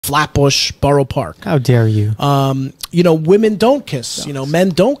Flatbush Borough Park. How dare you? Women don't kiss. Men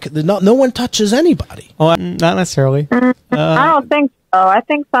don't. No one touches anybody. Well, not necessarily. I don't think so. I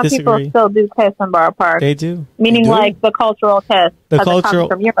think some Disagree. people still do kiss in Borough Park. They do. Meaning They do? like the cultural kiss. The 'cause it comes cultural-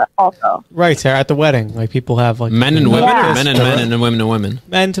 from Europe also. Right, Sarah, at the wedding. Like, people have, like... Men and women, Yeah. or men and men, and women to women.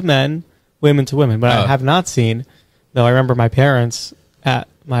 Men to men, women to women. But I Oh. have not seen, though I remember my parents at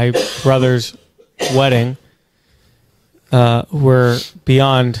my brother's wedding were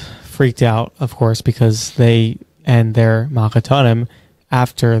beyond freaked out, of course, because they and their machatonim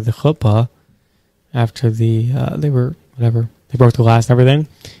after the chuppah, after the they broke the glass and everything.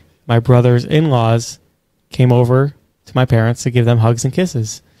 My brother's in-laws came over to my parents to give them hugs and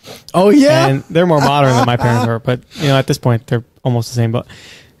kisses. Oh yeah, And they're more modern than my parents were, but at this point they're almost the same. But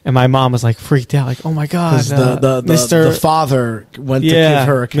and my mom was like freaked out, like, "Oh my God, the father went to give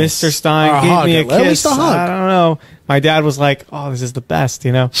her a kiss. Mr. Stein Or gave me a at least kiss." a hug. I don't know. My dad was like, "Oh, this is the best,"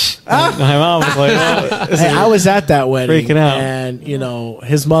 My mom was like, "Oh, this Hey, is I was at that wedding, freaking out. and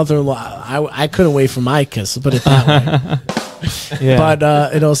his mother-in-law. I couldn't wait for my kiss, put it that way. yeah."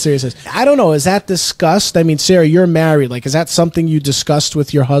 But in all seriousness, I don't know. Is that discussed? I mean, Sarah, you're married. Like, is that something you discussed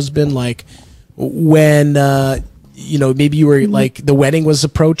with your husband? Like, when maybe you were like the wedding was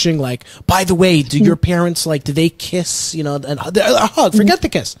approaching. Like, by the way, do your parents did they kiss? And a hug. Forget the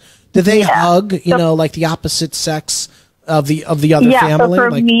kiss. Did they hug? Like the opposite sex of the other family. So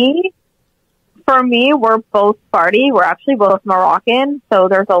for me, we're both Sephardi. We're actually both Moroccan, so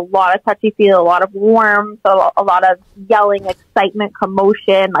there's a lot of touchy feel, a lot of warmth, a lot of yelling, excitement,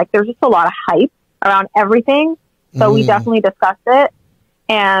 commotion. Like, there's just a lot of hype around everything. So we definitely discussed it.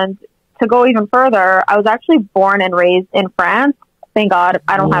 And to go even further, I was actually born and raised in France. Thank God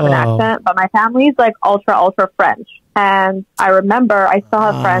I don't have an accent, but my family's like ultra French. And I remember I still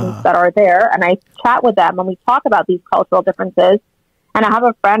have friends that are there, and I chat with them and we talk about these cultural differences. And I have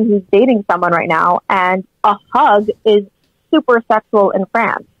a friend who's dating someone right now, and a hug is super sexual in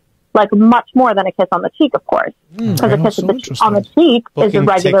France. Like, much more than a kiss on the cheek, of course. Because a kiss on the cheek is a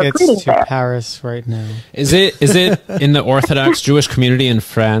regular tickets greeting to there. Paris right now. Is it in the Orthodox Jewish community in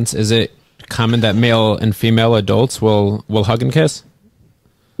France? Is it common that male and female adults will hug and kiss?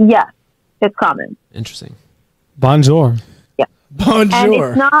 Yes, it's common. Interesting. Bonjour. Yeah. Bonjour. And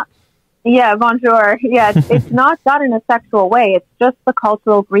it's not, bonjour. Yeah, it's not done in a sexual way. It's just the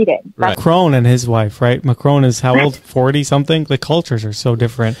cultural greeting. Right. Macron and his wife, right? Macron is how old? 40 something? The cultures are so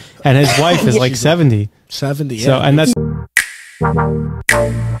different. And his wife is like 70. 70, yeah. So, and that's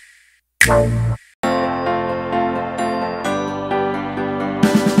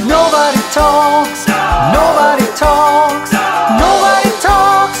Nobody talks, nobody talks, nobody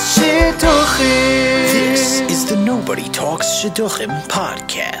talks Shidduchim. This is the Nobody Talks Shiduchim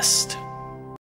podcast.